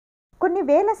కొన్ని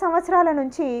వేల సంవత్సరాల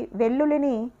నుంచి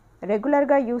వెల్లుల్లిని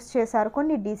రెగ్యులర్గా యూస్ చేశారు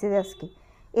కొన్ని డిసీజెస్కి.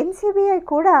 ఎన్సిబిఐ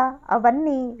కూడా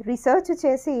అవన్నీ రీసెర్చ్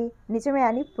చేసి నిజమే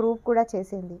అని ప్రూవ్ కూడా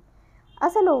చేసింది.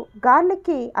 అసలు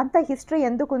గార్లిక్కి అంత హిస్టరీ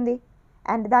ఎందుకుంది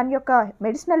అండ్ దాని యొక్క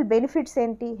మెడిసినల్ బెనిఫిట్స్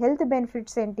ఏంటి, హెల్త్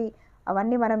బెనిఫిట్స్ ఏంటి,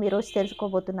 అవన్నీ మనం ఈరోజు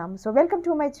తెలుసుకోబోతున్నాము. So welcome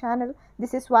to my channel.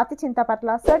 This is Swathi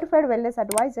Chinthapatla, certified wellness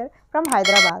advisor from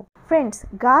Hyderabad. Friends,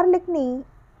 గార్లిక్ని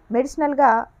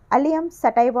మెడిసినల్గా allium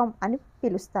సటైవం అని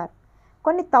పిలుస్తారు.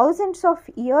 కొన్ని థౌజండ్స్ ఆఫ్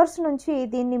ఇయర్స్ నుంచి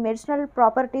దీన్ని మెడిసినల్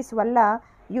ప్రాపర్టీస్ వల్ల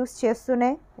యూస్ చేస్తూనే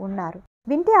ఉన్నారు.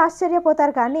 వింటే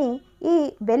ఆశ్చర్యపోతారు, కానీ ఈ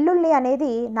వెల్లుల్లి అనేది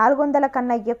 400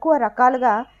 కన్నా ఎక్కువ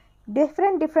రకాలుగా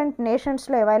డిఫరెంట్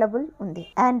నేషన్స్లో అవైలబుల్ ఉంది.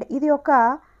 అండ్ ఇది ఒక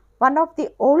one of the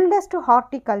oldest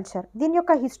horticulture. దీని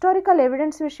యొక్క హిస్టారికల్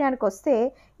ఎవిడెన్స్ విషయానికి వస్తే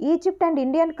ఈజిప్ట్ అండ్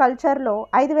ఇండియన్ కల్చర్లో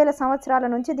 5000 సంవత్సరాల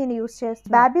నుంచి దీన్ని యూస్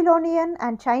చేస్తారు. బాబిలోనియన్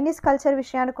అండ్ చైనీస్ కల్చర్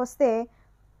విషయానికి వస్తే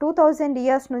 2000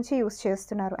 ఇయర్స్ నుంచి యూస్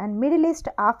చేస్తున్నారు. అండ్ మిడిల్ ఈస్ట్,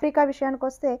 ఆఫ్రికా విషయానికి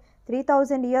వస్తే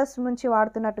 3000 ఇయర్స్ నుంచి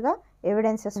వాడుతున్నట్టుగా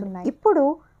ఎవిడెన్సెస్ ఉన్నాయి. ఇప్పుడు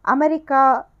అమెరికా,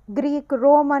 గ్రీక్,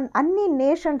 రోమన్ అన్ని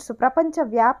నేషన్స్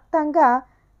ప్రపంచవ్యాప్తంగా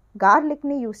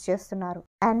గార్లిక్ని యూస్ చేస్తున్నారు.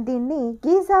 అండ్ దీన్ని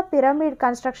గీజా పిరమిడ్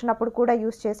కన్స్ట్రక్షన్ అప్పుడు కూడా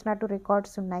యూస్ చేసినట్టు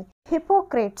రికార్డ్స్ ఉన్నాయి.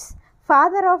 Hippocrates,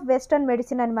 father of western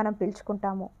medicine అని మనం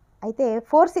పిలుచుకుంటాము. అయితే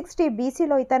 460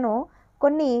 BCలో ఇతను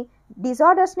కొన్ని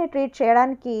డిజార్డర్స్ని ట్రీట్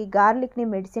చేయడానికి గార్లిక్ని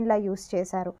మెడిసిన్లా యూస్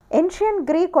చేశారు. ఏన్షియన్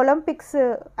గ్రీక్ ఒలింపిక్స్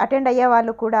అటెండ్ అయ్యే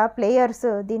వాళ్ళు కూడా, ప్లేయర్స్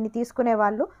దీన్ని తీసుకునే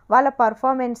వాళ్ళు వాళ్ళ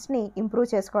పర్ఫార్మెన్స్ని ఇంప్రూవ్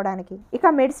చేసుకోవడానికి. ఇక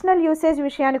మెడిసినల్ యూసేజ్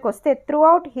విషయానికి వస్తే through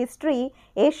out history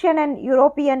Asian and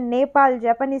European, Nepal,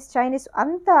 Japanese, Chinese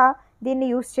అంతా దీన్ని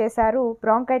యూస్ చేశారు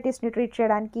బ్రాంకైటిస్ని ట్రీట్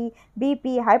చేయడానికి.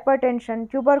 BP, hyper tension,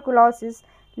 tuberculosis,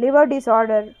 liver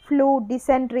disorder, flu,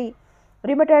 dysentery,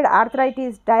 rheumatoid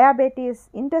arthritis, diabetes,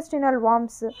 intestinal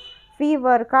worms,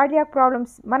 fever, cardiac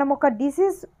problems. మనం ఒక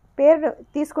డిసీజ్ పేరు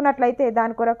తీసుకున్నట్లయితే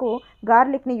దాని కొరకు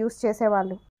గార్లిక్ని యూస్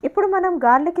చేసేవాళ్ళు. ఇప్పుడు మనం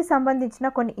గార్లిక్కి సంబంధించిన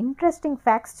కొన్ని ఇంట్రెస్టింగ్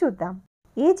ఫ్యాక్ట్స్ చూద్దాం.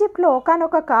 ఈజిప్ట్లో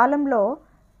ఒకానొక కాలంలో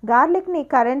గార్లిక్ని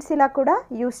కరెన్సీలా కూడా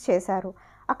యూస్ చేశారు.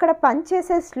 అక్కడ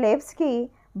పనిచేసే స్లేవ్స్కి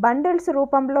బండిల్స్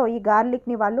రూపంలో ఈ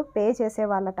గార్లిక్ని వాళ్ళు పే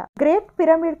చేసేవాళ్ళట. గ్రేట్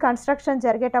పిరమిడ్ కన్స్ట్రక్షన్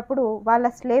జరిగేటప్పుడు వాళ్ళ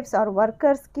స్లేవ్స్ ఆర్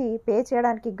వర్కర్స్కి పే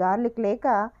చేయడానికి గార్లిక్ లేక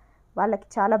వాళ్ళకి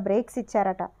చాలా బ్రేక్స్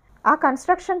ఇచ్చారట. ఆ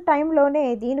కన్స్ట్రక్షన్ టైంలోనే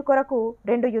దీని కొరకు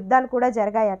 2 యుద్ధాలు కూడా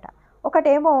జరిగాయట.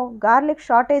 ఒకటేమో గార్లిక్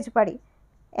షార్టేజ్ పడి,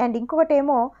 అండ్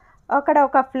ఇంకొకటేమో అక్కడ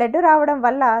ఒక ఫ్లడ్ రావడం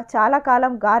వల్ల చాలా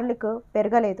కాలం గార్లిక్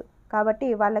పెరగలేదు, కాబట్టి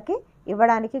వాళ్ళకి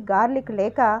ఇవ్వడానికి గార్లిక్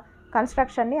లేక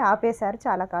కన్స్ట్రక్షన్ని ఆపేశారు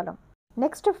చాలా కాలం.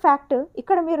 నెక్స్ట్ ఫ్యాక్ట్,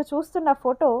 ఇక్కడ మీరు చూస్తున్న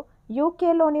ఫోటో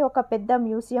యూకేలోని ఒక పెద్ద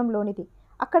మ్యూజియంలోనిది.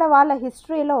 అక్కడ వాళ్ళ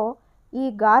హిస్టరీలో ఈ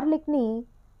గార్లిక్ని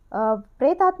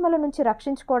ప్రేతాత్మల నుంచి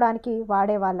రక్షించుకోవడానికి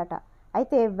వాడేవాళ్ళట.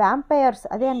 అయితే వ్యాంపైర్స్,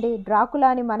 అదే అండి డ్రాకులా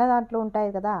అని మన దాంట్లో ఉంటాయి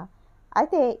కదా,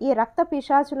 అయితే ఈ రక్త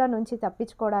పిశాచుల నుంచి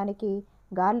తప్పించుకోవడానికి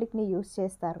గార్లిక్ని యూస్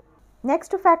చేస్తారు.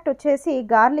 నెక్స్ట్ ఫ్యాక్ట్ వచ్చేసి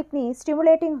గార్లిక్ని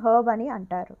స్టిమ్యులేటింగ్ హర్బ్ అని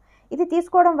అంటారు. ఇది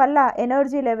తీసుకోవడం వల్ల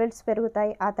ఎనర్జీ లెవెల్స్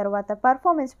పెరుగుతాయి, ఆ తర్వాత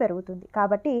పర్ఫార్మెన్స్ పెరుగుతుంది.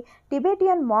 కాబట్టి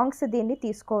టిబెటియన్ మాంక్స్ దీన్ని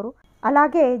తీసుకోరు.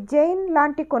 అలాగే జైన్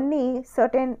లాంటి కొన్ని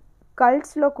సర్టెన్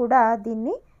కల్ట్స్లో కూడా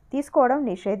దీన్ని తీసుకోవడం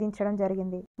నిషేధించడం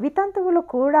జరిగింది. వితంతువులు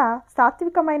కూడా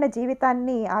సాత్వికమైన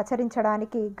జీవితాన్ని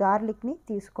ఆచరించడానికి గార్లిక్ని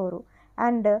తీసుకోరు.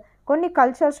 అండ్ కొన్ని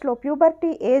కల్చర్స్లో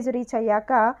ప్యూబర్టీ ఏజ్ రీచ్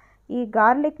అయ్యాక ఈ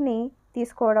గార్లిక్ని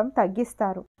తీసుకోవడం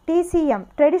తగ్గిస్తారు. TCM,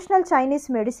 ట్రెడిషనల్ చైనీస్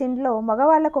మెడిసిన్లో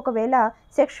మగవాళ్ళకు ఒకవేళ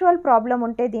సెక్షువల్ ప్రాబ్లం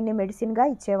ఉంటే దీన్ని మెడిసిన్గా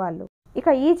ఇచ్చేవాళ్ళు. ఇక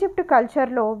ఈజిప్ట్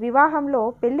కల్చర్లో వివాహంలో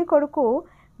పెళ్లి కొడుకు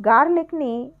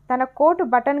గార్లిక్ని తన కోట్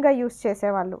బటన్గా యూస్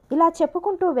చేసేవాళ్ళు. ఇలా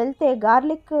చెప్పుకుంటూ వెళ్తే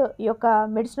గార్లిక్ యొక్క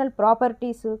మెడిసినల్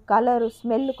ప్రాపర్టీస్, కలర్,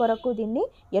 స్మెల్ కొరకు దీన్ని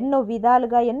ఎన్నో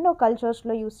విధాలుగా ఎన్నో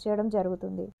కల్చర్స్లో యూస్ చేయడం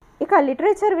జరుగుతుంది. ఇక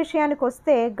లిటరేచర్ విషయానికి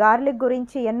వస్తే గార్లిక్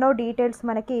గురించి ఎన్నో డీటెయిల్స్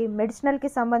మనకి మెడిసినల్కి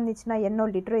సంబంధించిన ఎన్నో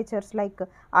literatures like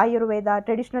Ayurveda,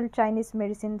 traditional Chinese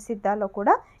medicine, సిద్ధాలో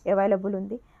కూడా అవైలబుల్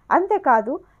ఉంది.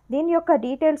 అంతేకాదు దీని యొక్క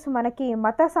డీటెయిల్స్ మనకి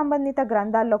మత సంబంధిత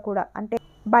గ్రంథాల్లో కూడా, అంటే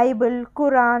Bible,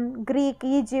 Quran, Greek,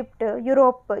 Egypt,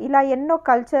 Europe ఇలా ఎన్నో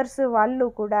కల్చర్స్ వాళ్ళు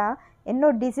కూడా ఎన్నో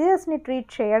డిసీజెస్ని ట్రీట్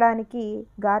చేయడానికి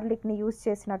గార్లిక్ని యూస్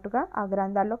చేసినట్టుగా ఆ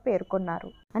గ్రంథాల్లో పేర్కొన్నారు.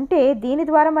 అంటే దీని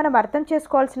ద్వారా మనం అర్థం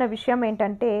చేసుకోవాల్సిన విషయం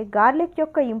ఏంటంటే గార్లిక్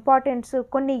యొక్క ఇంపార్టెన్స్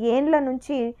కొన్ని ఏండ్ల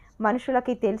నుంచి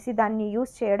మనుషులకి తెలిసి దాన్ని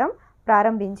యూస్ చేయడం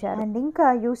ప్రారంభించారు. అండ్ ఇంకా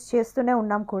యూస్ చేస్తూనే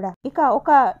ఉన్నాం కూడా. ఇక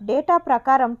ఒక డేటా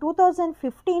ప్రకారం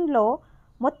 2015లో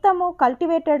మొత్తము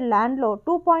కల్టివేటెడ్ ల్యాండ్లో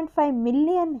 2.5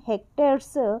 మిలియన్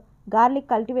హెక్టేర్స్ గార్లిక్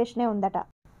కల్టివేషనే ఉందట.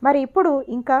 మరి ఇప్పుడు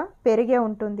ఇంకా పెరిగే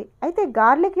ఉంటుంది. అయితే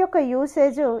గార్లిక్ యొక్క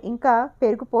యూసేజ్ ఇంకా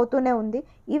పెరిగిపోతూనే ఉంది.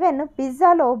 ఈవెన్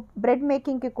పిజ్జాలో బ్రెడ్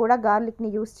మేకింగ్కి కూడా గార్లిక్ని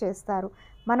యూస్ చేస్తారు.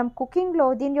 మనం కుకింగ్లో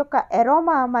దీని యొక్క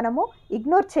ఎరోమా మనము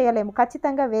ఇగ్నోర్ చేయలేము,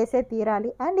 ఖచ్చితంగా వేసే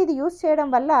తీరాలి. అండ్ ఇది యూస్ చేయడం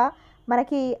వల్ల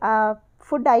మనకి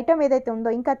ఫుడ్ ఐటమ్ ఏదైతే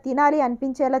ఉందో ఇంకా తినాలి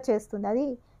అనిపించేలా చేస్తుంది. అది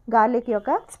గార్లిక్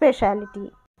యొక్క స్పెషాలిటీ.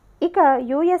 ఇక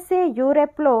యూఎస్ఏ,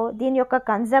 యూరప్లో దీని యొక్క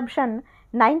కన్జంప్షన్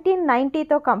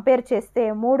 1990తో కంపేర్ చేస్తే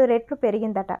 3 రెట్లు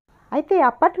పెరిగిందట. అయితే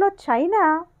అప్పట్లో చైనా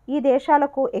ఈ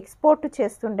దేశాలకు ఎక్స్పోర్ట్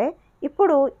చేస్తుండే.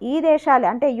 ఇప్పుడు ఈ దేశాలు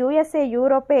అంటే USA,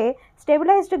 Europay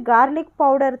stabilised garlic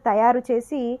powder తయారు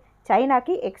చేసి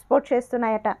చైనాకి ఎక్స్పోర్ట్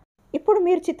చేస్తున్నాయట. ఇప్పుడు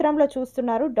మీరు చిత్రంలో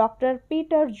చూస్తున్నారు డాక్టర్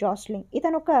పీటర్ జాస్లింగ్.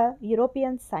 ఇతను ఒక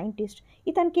యూరోపియన్ సైంటిస్ట్.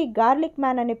 ఇతనికి గార్లిక్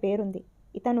మ్యాన్ అనే పేరుంది.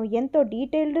 ఇతను ఎంతో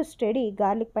డీటెయిల్డ్ స్టడీ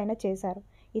గార్లిక్ పైన చేశారు.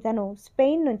 ఇతను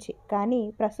స్పెయిన్ నుంచి, కానీ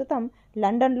ప్రస్తుతం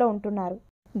లండన్లో ఉంటున్నారు.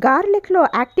 గార్లిక్లో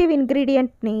యాక్టివ్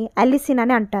ఇంగ్రీడియంట్ని అలిసిన్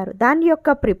అని అంటారు. దాని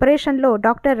యొక్క ప్రిపరేషన్లో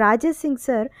doctor Rajesh Singh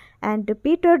sir and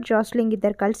Peter జాస్లింగ్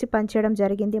ఇద్దరు కలిసి పనిచేయడం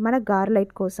జరిగింది మన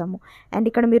గార్లైట్ కోసము. అండ్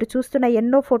ఇక్కడ మీరు చూస్తున్న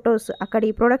ఎన్నో ఫొటోస్ అక్కడి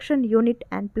ప్రొడక్షన్ యూనిట్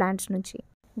అండ్ ప్లాంట్స్ నుంచి.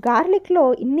 గార్లిక్లో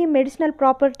ఇన్ని మెడిసినల్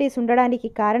ప్రాపర్టీస్ ఉండడానికి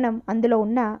కారణం అందులో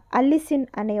ఉన్న అలిసిన్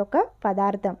అనే ఒక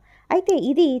పదార్థం. అయితే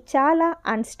ఇది చాలా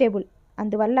అన్స్టేబుల్,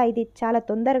 అందువల్ల ఇది చాలా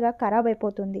తొందరగా ఖరాబ్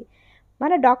అయిపోతుంది.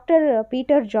 మన డాక్టర్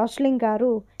పీటర్ జాస్లింగ్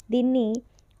గారు దీన్ని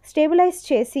స్టెబిలైజ్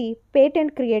చేసి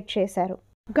పేటెంట్ క్రియేట్ చేశారు.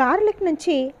 గార్లిక్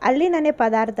నుంచి అల్లిన్ అనే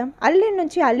పదార్థం, అల్లిన్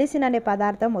నుంచి అలిసిన్ అనే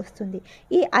పదార్థం వస్తుంది.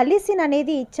 ఈ అలిసిన్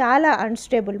అనేది చాలా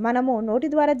అన్స్టేబుల్. మనము నోటి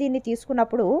ద్వారా దీన్ని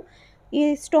తీసుకున్నప్పుడు ఈ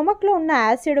స్టొమక్లో ఉన్న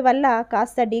యాసిడ్ వల్ల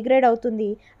కాస్త డిగ్రేడ్ అవుతుంది.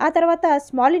 ఆ తర్వాత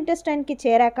స్మాల్ ఇంటెస్టైన్కి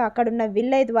చేరాక అక్కడున్న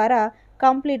విల్లై ద్వారా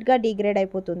కంప్లీట్గా డిగ్రేడ్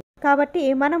అయిపోతుంది. కాబట్టి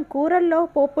మనం కూరల్లో,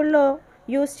 పోపుల్లో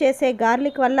యూస్ చేసే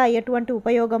గార్లిక్ వల్ల ఎటువంటి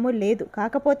ఉపయోగము లేదు.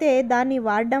 కాకపోతే దాన్ని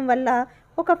వాడడం వల్ల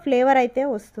ఒక ఫ్లేవర్ అయితే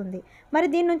వస్తుంది. మరి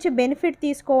దీని నుంచి బెనిఫిట్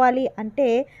తీసుకోవాలి అంటే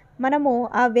మనము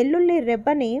ఆ వెల్లుల్లి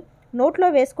రెబ్బని నోట్లో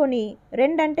వేసుకొని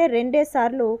 2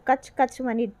 సార్లు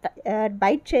కచ్చమని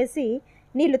బైట్ చేసి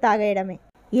నీళ్లు తాగేయడమే.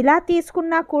 ఇలా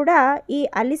తీసుకున్నా కూడా ఈ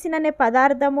అలిసిన్ అనే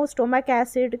పదార్థము స్టొమక్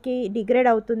యాసిడ్కి డిగ్రేడ్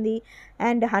అవుతుంది.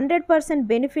 అండ్ 100%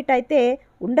 బెనిఫిట్ అయితే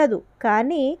ఉండదు.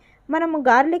 కానీ మనము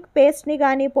గార్లిక్ పేస్ట్ని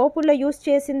కానీ పోపుల్లో యూస్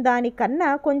చేసిన దానికన్నా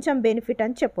కొంచెం బెనిఫిట్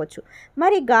అని చెప్పొచ్చు.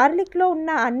 మరి గార్లిక్లో ఉన్న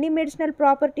అన్ని మెడిసినల్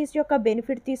ప్రాపర్టీస్ యొక్క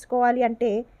బెనిఫిట్ తీసుకోవాలి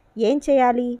అంటే ఏం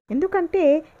చేయాలి? ఎందుకంటే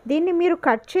దీన్ని మీరు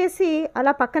కట్ చేసి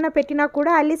అలా పక్కన పెట్టినా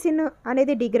కూడా అలిసిన్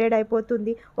అనేది డిగ్రేడ్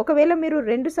అయిపోతుంది. ఒకవేళ మీరు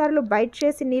 2 సార్లు బైట్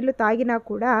చేసి నీళ్లు తాగినా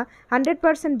కూడా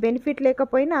 100% బెనిఫిట్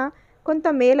లేకపోయినా కొంత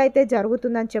మేలైతే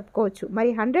జరుగుతుందని చెప్పుకోవచ్చు.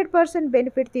 మరి 100%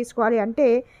 బెనిఫిట్ తీసుకోవాలి అంటే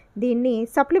దీన్ని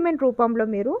సప్లిమెంట్ రూపంలో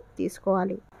మీరు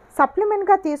తీసుకోవాలి.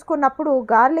 సప్లిమెంట్గా తీసుకున్నప్పుడు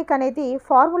గార్లిక్ అనేది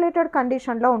ఫార్ములేటెడ్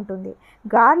కండిషన్లో ఉంటుంది.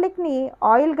 గార్లిక్ని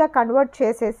ఆయిల్గా కన్వర్ట్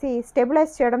చేసేసి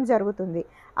స్టెబిలైజ్ చేయడం జరుగుతుంది.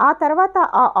 ఆ తర్వాత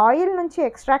ఆ ఆయిల్ నుంచి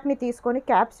ఎక్స్ట్రాక్ట్ని తీసుకొని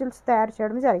క్యాప్సూల్స్ తయారు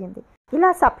చేయడం జరిగింది. ఇలా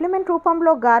సప్లిమెంట్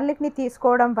రూపంలో గార్లిక్ని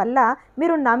తీసుకోవడం వల్ల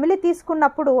మీరు నమిలి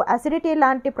తీసుకున్నప్పుడు అసిడిటీ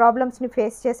లాంటి ప్రాబ్లమ్స్ని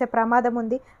ఫేస్ చేసే ప్రమాదం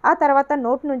ఉంది. ఆ తర్వాత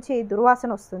నోటి నుంచి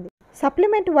దుర్వాసన వస్తుంది.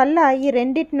 సప్లిమెంట్ వల్ల ఈ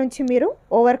రెండింటి నుంచి మీరు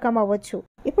ఓవర్కమ్ అవ్వచ్చు.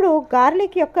 ఇప్పుడు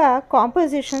గార్లిక్ యొక్క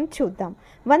కాంపోజిషన్ చూద్దాం.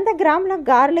 100 గ్రాముల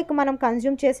గార్లిక్ మనం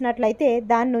కన్జ్యూమ్ చేసినట్లయితే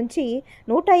దాని నుంచి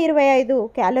 125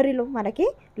 క్యాలరీలు మనకి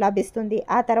లభిస్తుంది.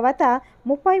 ఆ తర్వాత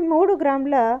 33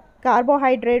 గ్రాముల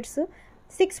carbohydrates,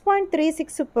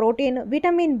 6.36 protein,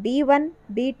 vitamin B1,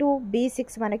 B2,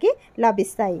 B6 మనకి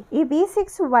లభిస్తాయి. ఈ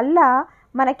B6 వల్ల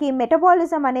మనకి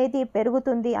మెటబాలిజం అనేది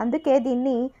పెరుగుతుంది. అందుకే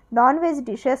దీన్ని నాన్ వెజ్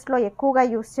డిషెస్లో ఎక్కువగా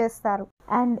యూస్ చేస్తారు.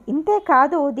 అండ్ ఇంతే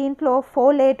కాదు, దీంట్లో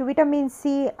folate, vitamin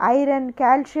C, iron,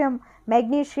 calcium,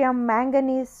 magnesium,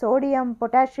 manganese, sodium,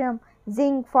 potassium,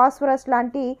 zinc, phosphorus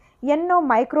లాంటి ఎన్నో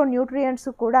మైక్రోన్యూట్రియంట్స్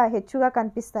కూడా హెచ్చుగా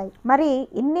కనిపిస్తాయి. మరి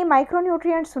ఇన్ని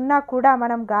మైక్రోన్యూట్రియంట్స్ ఉన్నా కూడా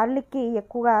మనం గార్లిక్కి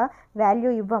ఎక్కువగా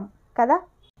వాల్యూ ఇవ్వం కదా.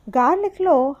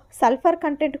 గార్లిక్లో సల్ఫర్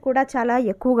కంటెంట్ కూడా చాలా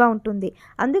ఎక్కువగా ఉంటుంది.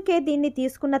 అందుకే దీన్ని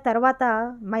తీసుకున్న తర్వాత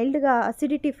మైల్డ్గా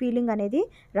అసిడిటీ ఫీలింగ్ అనేది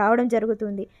రావడం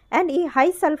జరుగుతుంది. అండ్ ఈ హై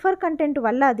సల్ఫర్ కంటెంట్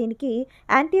వల్ల దీనికి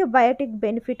యాంటీబయాటిక్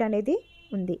బెనిఫిట్ అనేది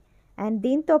ఉంది. అండ్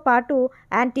దీంతో పాటు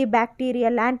యాంటీ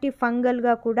బ్యాక్టీరియల్, యాంటీ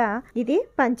ఫంగల్గా కూడా ఇది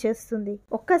పనిచేస్తుంది.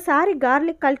 ఒక్కసారి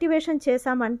గార్లిక్ కల్టివేషన్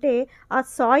చేసామంటే ఆ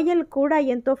సాయిల్ కూడా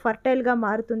ఎంతో ఫర్టైల్గా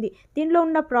మారుతుంది. దీనిలో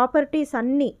ఉన్న ప్రాపర్టీస్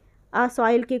అన్నీ ఆ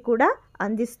సాయిల్కి కూడా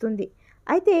అందిస్తుంది.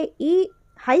 అయితే ఈ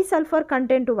హై సల్ఫర్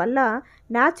కంటెంట్ వల్ల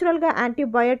న్యాచురల్గా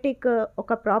యాంటీబయాటిక్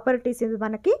ఒక ప్రాపర్టీస్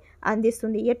మనకి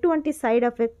అందిస్తుంది. ఎటువంటి సైడ్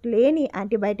ఎఫెక్ట్ లేని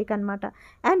యాంటీబయాటిక్ అనమాట.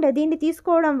 అండ్ దీన్ని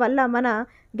తీసుకోవడం వల్ల మన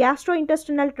గ్యాస్ట్రో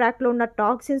ఇంటెస్టినల్ ట్రాక్లో ఉన్న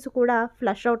టాక్సిన్స్ కూడా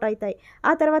ఫ్లష్ అవుట్ అవుతాయి.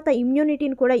 ఆ తర్వాత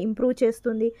ఇమ్యూనిటీని కూడా ఇంప్రూవ్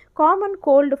చేస్తుంది. కామన్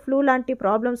కోల్డ్, ఫ్లూ లాంటి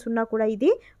ప్రాబ్లమ్స్ ఉన్నా కూడా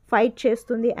ఇది ఫైట్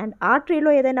చేస్తుంది. అండ్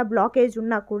ఆర్టరీలో ఏదైనా బ్లాకేజ్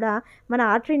ఉన్నా కూడా మన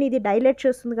ఆర్టరీని ఇది డైలేట్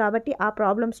చేస్తుంది కాబట్టి ఆ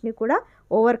ప్రాబ్లమ్స్ని కూడా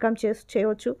ఓవర్కమ్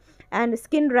చేయవచ్చు. అండ్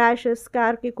స్కిన్ ర్యాష్,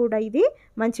 స్కార్కి కూడా ఇది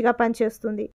మంచిగా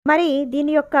పనిచేస్తుంది. మరి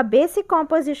దీని యొక్క బేసిక్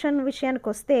కాంపోజిషన్ విషయానికి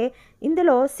వస్తే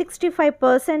ఇందులో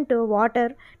 65%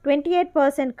 వాటర్,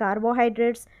 28%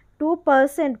 కార్బోహైడ్రేట్స్,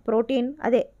 1.2% ప్రోటీన్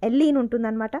అదే ఎల్లీన్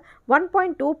ఉంటుందన్నమాట.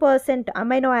 1.2%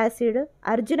 అమైనో యాసిడ్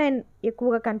అర్జినైన్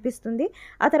ఎక్కువగా కనిపిస్తుంది.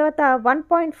 ఆ తర్వాత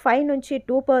 1.5 నుంచి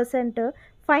 2%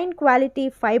 ఫైన్ క్వాలిటీ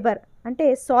ఫైబర్ అంటే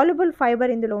సాల్యుబుల్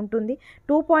ఫైబర్ ఇందులో ఉంటుంది.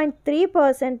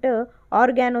 2.3%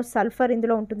 ఆర్గానో సల్ఫర్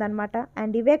ఇందులో ఉంటుందన్నమాట.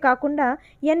 అండ్ ఇవే కాకుండా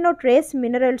ఎన్నో ట్రేస్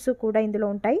మినరల్స్ కూడా ఇందులో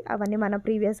ఉంటాయి. అవన్నీ మనం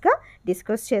ప్రీవియస్గా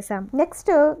డిస్కస్ చేసాం.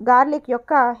 నెక్స్ట్ గార్లిక్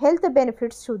యొక్క హెల్త్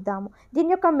బెనిఫిట్స్ చూద్దాము.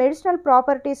 దీని యొక్క మెడిసినల్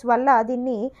ప్రాపర్టీస్ వల్ల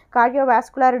దీన్ని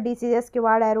కార్డియోవాస్కులర్ డిసీజెస్కి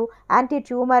వాడారు, యాంటీ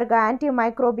ట్యూమర్గా, యాంటీ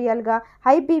మైక్రోబియల్గా,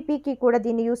 హై బీపీకి కూడా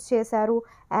దీన్ని యూస్ చేశారు.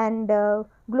 అండ్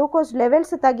గ్లూకోజ్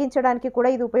లెవెల్స్ తగ్గించడానికి కూడా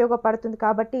ఇది ఉపయోగపడుతుంది.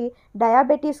 కాబట్టి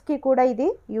డయాబెటీస్కి కూడా ఇది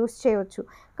యూస్ చేయవచ్చు.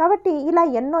 కాబట్టి ఇలా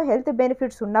ఎన్నో హెల్త్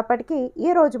బెనిఫిట్స్ ఉన్నప్పటికీ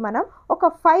ఈరోజు మనం ఒక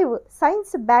 5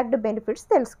 సైన్స్ బ్యాక్డ్ బెనిఫిట్స్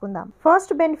తెలుసుకుందాం.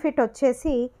 ఫస్ట్ బెనిఫిట్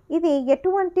వచ్చేసి ఇది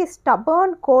ఎటువంటి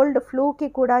స్టబర్న్ కోల్డ్ ఫ్లూకి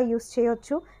కూడా యూస్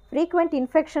చేయొచ్చు. ఫ్రీక్వెంట్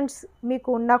ఇన్ఫెక్షన్స్ మీకు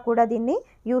ఉన్నా కూడా దీన్ని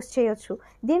యూస్ చేయొచ్చు.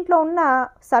 దీంట్లో ఉన్న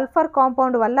సల్ఫర్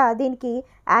కాంపౌండ్ వల్ల దీనికి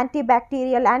anti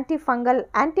bacterial, anti fungal,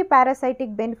 anti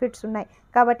parasitic benefits ఉన్నాయి.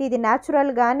 కాబట్టి ఇది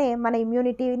న్యాచురల్గానే మన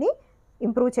ఇమ్యూనిటీని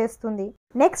ఇంప్రూవ్ చేస్తుంది.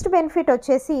 నెక్స్ట్ బెనిఫిట్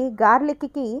వచ్చేసి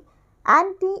గార్లిక్కి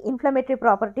యాంటీ ఇన్ఫ్లమేటరీ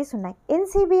ప్రాపర్టీస్ ఉన్నాయి.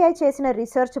 ఎన్సిబిఐ చేసిన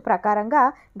రీసెర్చ్ ప్రకారంగా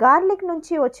గార్లిక్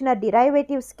నుంచి వచ్చిన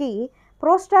డిరైవేటివ్స్కి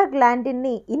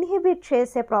ప్రోస్టాగ్లాండిన్ని ఇన్హిబిట్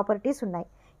చేసే ప్రాపర్టీస్ ఉన్నాయి.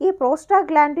 ఈ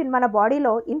ప్రోస్టాగ్లాండిన్ మన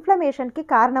బాడీలో ఇన్ఫ్లమేషన్కి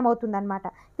కారణమవుతుందన్నమాట.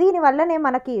 దీనివల్లనే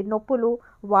మనకి నొప్పులు,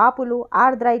 వాపులు,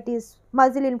 arthritis,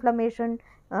 muscle inflammation,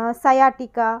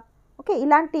 sciatica, okay,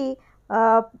 ఇలాంటి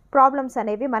ప్రాబ్లమ్స్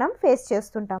అనేవి మనం ఫేస్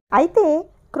చేస్తుంటాం. అయితే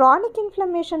క్రానిక్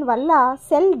ఇన్ఫ్లమేషన్ వల్ల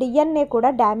సెల్ డిఎన్ఏ కూడా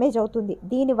డ్యామేజ్ అవుతుంది.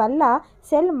 దీనివల్ల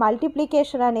సెల్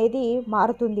మల్టిప్లికేషన్ అనేది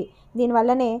మారుతుంది.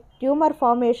 దీనివల్లనే ట్యూమర్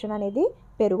ఫార్మేషన్ అనేది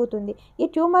పెరుగుతుంది. ఈ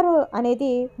ట్యూమర్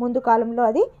అనేది ముందు కాలంలో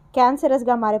అది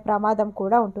క్యాన్సరస్గా మారే ప్రమాదం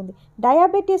కూడా ఉంటుంది.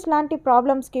 డయాబెటీస్ లాంటి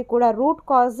ప్రాబ్లమ్స్కి కూడా రూట్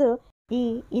కాజ్ ఈ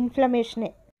ఇన్ఫ్లమేషనే.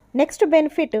 నెక్స్ట్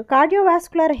బెనిఫిట్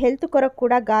కార్డియోవాస్కులర్ హెల్త్ కొరకు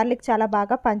కూడా గార్లిక్ చాలా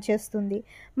బాగా పనిచేస్తుంది.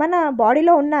 మన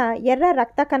బాడీలో ఉన్న ఎర్ర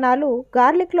రక్త కణాలు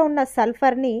గార్లిక్లో ఉన్న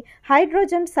సల్ఫర్ని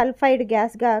హైడ్రోజన్ సల్ఫైడ్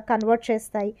గ్యాస్గా కన్వర్ట్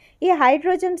చేస్తాయి. ఈ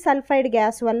హైడ్రోజన్ సల్ఫైడ్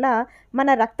గ్యాస్ వల్ల మన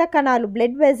రక్త కణాలు,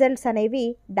 బ్లడ్ వెజల్స్ అనేవి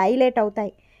డైలేట్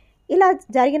అవుతాయి. ఇలా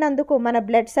జరిగినందుకు మన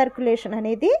బ్లడ్ సర్క్యులేషన్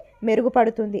అనేది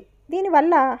మెరుగుపడుతుంది.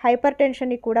 దీనివల్ల హైపర్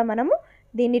టెన్షన్ని కూడా మనము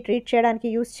దీన్ని ట్రీట్ చేయడానికి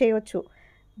యూస్ చేయవచ్చు.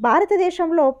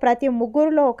 భారతదేశంలో ప్రతి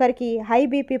 3లో ఒకరికి హై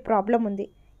బీపీ ప్రాబ్లం ఉంది.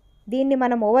 దీన్ని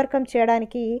మనం ఓవర్కమ్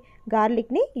చేయడానికి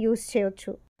గార్లిక్ని యూస్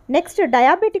చేయవచ్చు. నెక్స్ట్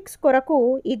డయాబెటిక్స్ కొరకు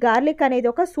ఈ గార్లిక్ అనేది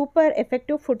ఒక సూపర్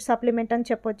ఎఫెక్టివ్ ఫుడ్ సప్లిమెంట్ అని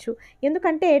చెప్పొచ్చు.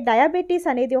 ఎందుకంటే డయాబెటీస్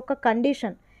అనేది ఒక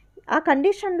కండిషన్. ఆ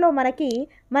కండిషన్లో మనకి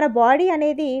మన బాడీ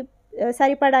అనేది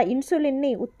సరిపడా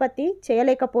ఇన్సులిన్ని ఉత్పత్తి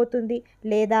చేయలేకపోతుంది,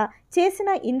 లేదా చేసిన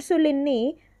ఇన్సులిన్ని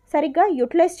సరిగ్గా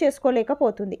యూటిలైజ్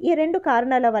చేసుకోలేకపోతుంది. ఈ 2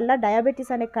 కారణాల వల్ల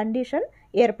డయాబెటీస్ అనే కండిషన్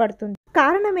ఏర్పడుతుంది.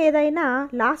 కారణం ఏదైనా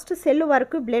లాస్ట్ సెల్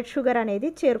వరకు బ్లడ్ షుగర్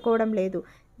అనేది చేరుకోవడం లేదు.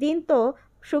 దీంతో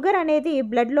షుగర్ అనేది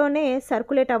బ్లడ్లోనే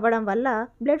సర్క్యులేట్ అవ్వడం వల్ల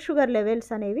బ్లడ్ షుగర్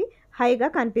లెవెల్స్ అనేవి హైగా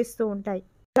కనిపిస్తూ ఉంటాయి.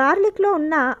 గార్లిక్లో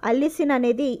ఉన్న అల్లిసిన్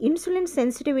అనేది ఇన్సులిన్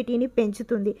సెన్సిటివిటీని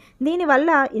పెంచుతుంది. దీనివల్ల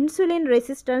ఇన్సులిన్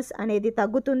రెసిస్టెన్స్ అనేది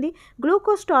తగ్గుతుంది,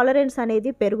 గ్లూకోజ్ టాలరెన్స్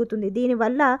అనేది పెరుగుతుంది.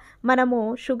 దీనివల్ల మనము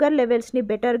షుగర్ లెవెల్స్ని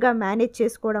బెటర్గా మేనేజ్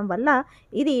చేసుకోవడం వల్ల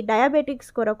ఇది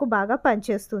డయాబెటిక్స్ కొరకు బాగా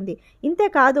పనిచేస్తుంది.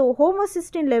 ఇంతేకాదు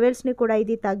హోమోసిస్టిన్ లెవెల్స్ని కూడా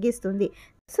ఇది తగ్గిస్తుంది.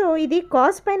 సో ఇది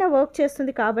కాజ్ పైన వర్క్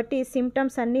చేస్తుంది కాబట్టి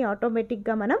సిమ్టమ్స్ అన్నీ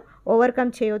ఆటోమేటిక్గా మనం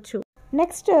ఓవర్కమ్ చేయొచ్చు.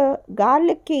 నెక్స్ట్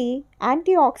గార్లిక్కి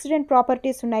యాంటీ ఆక్సిడెంట్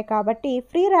ప్రాపర్టీస్ ఉన్నాయి కాబట్టి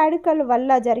ఫ్రీ రాడికల్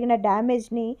వల్ల జరిగిన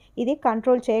డ్యామేజ్ని ఇది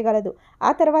కంట్రోల్ చేయగలదు.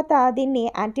 ఆ తర్వాత దీన్ని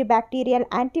anti bacterial,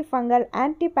 anti fungal,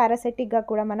 anti పారాసైటిక్గా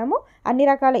కూడా మనము అన్ని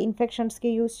రకాల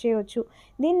ఇన్ఫెక్షన్స్కి యూస్ చేయవచ్చు.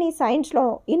 దీన్ని సైన్స్లో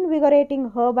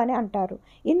ఇన్విగరేటింగ్ హర్బ్ అని అంటారు.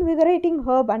 ఇన్విగరేటింగ్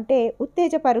హర్బ్ అంటే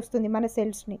ఉత్తేజపరుస్తుంది మన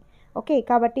సెల్స్ని. ఓకే,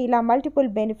 కాబట్టి ఇలా మల్టిపుల్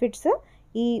బెనిఫిట్స్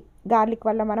ఈ గార్లిక్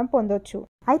వల్ల మనం పొందొచ్చు.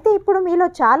 అయితే ఇప్పుడు మీలో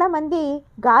చాలామంది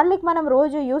గార్లిక్ మనం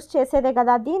రోజు యూస్ చేసేదే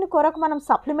కదా, దీని కొరకు మనం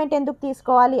సప్లిమెంట్ ఎందుకు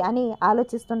తీసుకోవాలి అని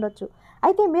ఆలోచిస్తుండొచ్చు.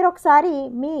 అయితే మీరు ఒకసారి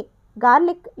మీ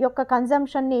గార్లిక్ యొక్క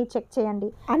కన్జంప్షన్ని చెక్ చేయండి.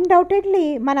 అన్డౌటెడ్లీ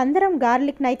మనందరం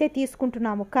గార్లిక్ని అయితే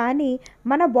తీసుకుంటున్నాము, కానీ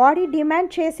మన బాడీ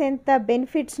డిమాండ్ చేసేంత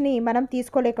బెనిఫిట్స్ని మనం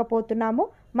తీసుకోలేకపోతున్నాము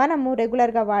మనము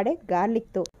రెగ్యులర్గా వాడే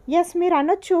గార్లిక్తో. ఎస్, మీరు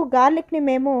అనొచ్చు గార్లిక్ని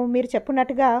మీరు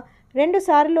చెప్పినట్టుగా 2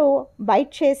 సార్లు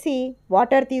బైట్ చేసి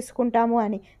వాటర్ తీసుకుంటాము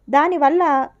అని. దానివల్ల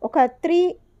ఒక 3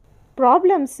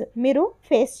 ప్రాబ్లమ్స్ మీరు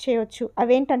ఫేస్ చేయొచ్చు.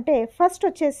 అవేంటంటే ఫస్ట్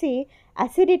వచ్చేసి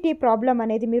అసిడిటీ ప్రాబ్లం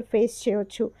అనేది మీరు ఫేస్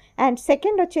చేయొచ్చు. అండ్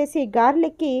సెకండ్ వచ్చేసి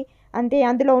గార్లిక్కి అంటే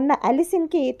అందులో ఉన్న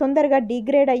అలిసిన్కి తొందరగా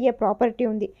డిగ్రేడ్ అయ్యే ప్రాపర్టీ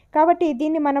ఉంది. కాబట్టి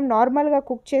దీన్ని మనం నార్మల్గా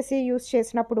కుక్ చేసి యూస్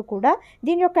చేసినప్పుడు కూడా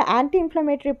దీని యొక్క యాంటీ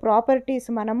ఇన్ఫ్లమేటరీ ప్రాపర్టీస్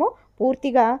మనము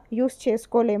పూర్తిగా యూస్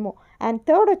చేసుకోలేము. అండ్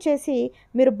థర్డ్ వచ్చేసి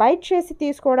మీరు బైట్ చేసి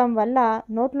తీసుకోవడం వల్ల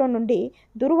నోట్లో నుండి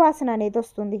దుర్వాసన అనేది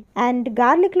వస్తుంది. అండ్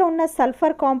గార్లిక్లో ఉన్న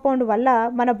సల్ఫర్ కాంపౌండ్ వల్ల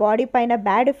మన బాడీ పైన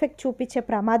బ్యాడ్ ఎఫెక్ట్ చూపించే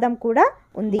ప్రమాదం కూడా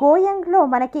ఉంది. గోయంగ్లో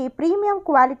మనకి premium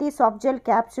quality soft gel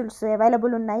capsules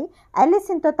available ఉన్నాయి,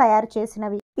 అలిసిన్తో తయారు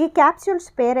చేసినవి. ఈ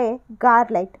క్యాప్సూల్స్ పేరే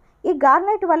గార్లైట్. ఈ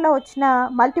గార్లైట్ వల్ల వచ్చిన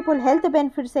మల్టిపుల్ హెల్త్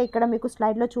బెనిఫిట్స్ ఇక్కడ మీకు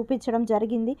స్లైడ్లో చూపించడం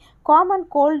జరిగింది. కామన్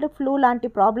కోల్డ్, ఫ్లూ లాంటి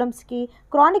ప్రాబ్లమ్స్కి,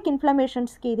 క్రానిక్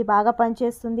ఇన్ఫ్లమేషన్స్కి ఇది బాగా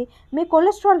పనిచేస్తుంది. మీ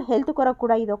కొలెస్ట్రాల్ హెల్త్ కొరకు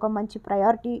కూడా ఇది ఒక మంచి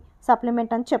ప్రయారిటీ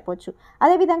సప్లిమెంట్ అని చెప్పొచ్చు.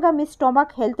 అదేవిధంగా మీ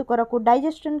స్టొమక్ హెల్త్ కొరకు,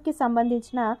 డైజెషన్కి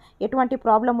సంబంధించిన ఎటువంటి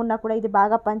ప్రాబ్లం ఉన్నా కూడా ఇది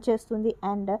బాగా పనిచేస్తుంది.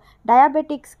 అండ్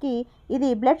డయాబెటిక్స్కి ఇది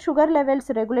బ్లడ్ షుగర్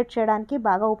లెవెల్స్ రెగ్యులేట్ చేయడానికి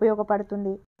బాగా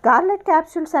ఉపయోగపడుతుంది. గార్లెట్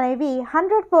క్యాప్సూల్స్ అనేవి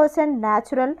 100%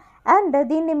 న్యాచురల్. అండ్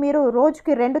దీన్ని మీరు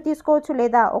రోజుకి 2 తీసుకోవచ్చు,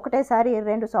 లేదా ఒకటేసారి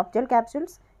 2 సాఫ్ట్ జెల్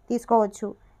క్యాప్సూల్స్ తీసుకోవచ్చు.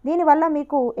 దీనివల్ల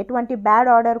మీకు ఎటువంటి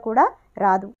బ్యాడ్ ఆర్డర్ కూడా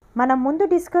రాదు. మనం ముందు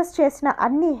డిస్కస్ చేసిన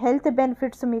అన్ని హెల్త్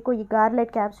బెనిఫిట్స్ మీకు ఈ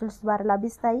గార్లెట్ క్యాప్సూల్స్ ద్వారా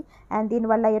లభిస్తాయి. అండ్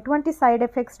దీనివల్ల ఎటువంటి సైడ్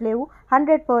ఎఫెక్ట్స్ లేవు,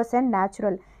 100%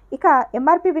 న్యాచురల్. ఇక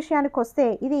ఎంఆర్పి విషయానికి వస్తే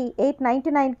ఇది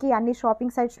 899కి అన్ని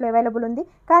షాపింగ్ సైట్స్లో అవైలబుల్ ఉంది.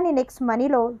 కానీ నెక్స్ట్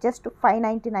మనీలో జస్ట్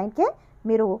 599కే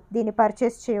మీరు దీన్ని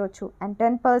పర్చేస్ చేయవచ్చు. అండ్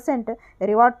 10%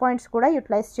 రివార్డ్ పాయింట్స్ కూడా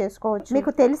యూటిలైజ్ చేసుకోవచ్చు.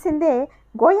 మీకు తెలిసిందే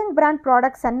గోయంగ్ బ్రాండ్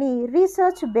ప్రోడక్ట్స్ అన్నీ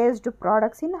research based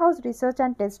products, in house research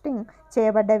and testing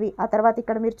చేయబడ్డవి. ఆ తర్వాత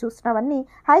ఇక్కడ మీరు చూసినవన్నీ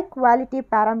high quality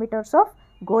parameters of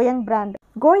గోయంగ్ brand.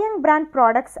 గోయంగ్ brand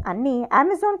products అన్నీ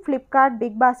అమెజాన్, ఫ్లిప్కార్ట్,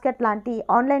 బిగ్ బాస్కెట్ లాంటి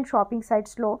ఆన్లైన్ షాపింగ్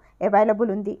సైట్స్లో అవైలబుల్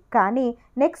ఉంది. కానీ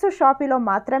నెక్స్ట్ షాపీలో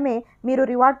మాత్రమే మీరు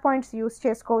రివార్డ్ పాయింట్స్ యూస్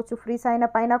చేసుకోవచ్చు. ఫ్రీ సైన్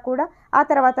అప్ అయినా కూడా ఆ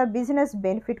తర్వాత బిజినెస్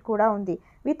బెనిఫిట్ కూడా ఉంది.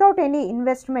 వితౌట్ ఎనీ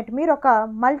ఇన్వెస్ట్మెంట్ మీరు ఒక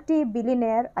మల్టీ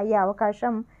బిలియనర్ అయ్యే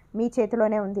అవకాశం మీ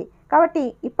చేతిలోనే ఉంది. కాబట్టి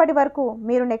ఇప్పటి వరకు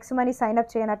మీరు నెక్స్ట్ మనీ సైన్అప్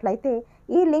చేయనట్లయితే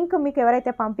ఈ లింక్ మీకు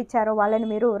ఎవరైతే పంపించారో వాళ్ళని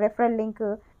మీరు రెఫరల్ లింక్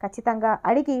ఖచ్చితంగా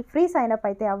అడిగి ఫ్రీ సైన్అప్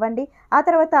అయితే అవ్వండి. ఆ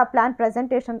తర్వాత ప్లాన్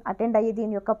ప్రజెంటేషన్ అటెండ్ అయ్యి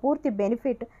దీని యొక్క పూర్తి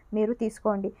బెనిఫిట్ మీరు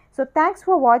తీసుకోండి. So thanks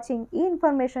for watching. ఈ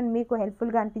ఇన్ఫర్మేషన్ మీకు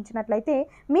హెల్ప్ఫుల్గా అనిపించినట్లయితే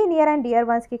మీ నియర్ అండ్ డియర్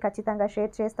వన్స్కి ఖచ్చితంగా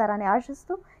షేర్ చేస్తారని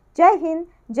ఆశిస్తూ జై హింద్,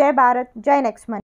 జై భారత్, జై నెక్స్ట్ మనీ.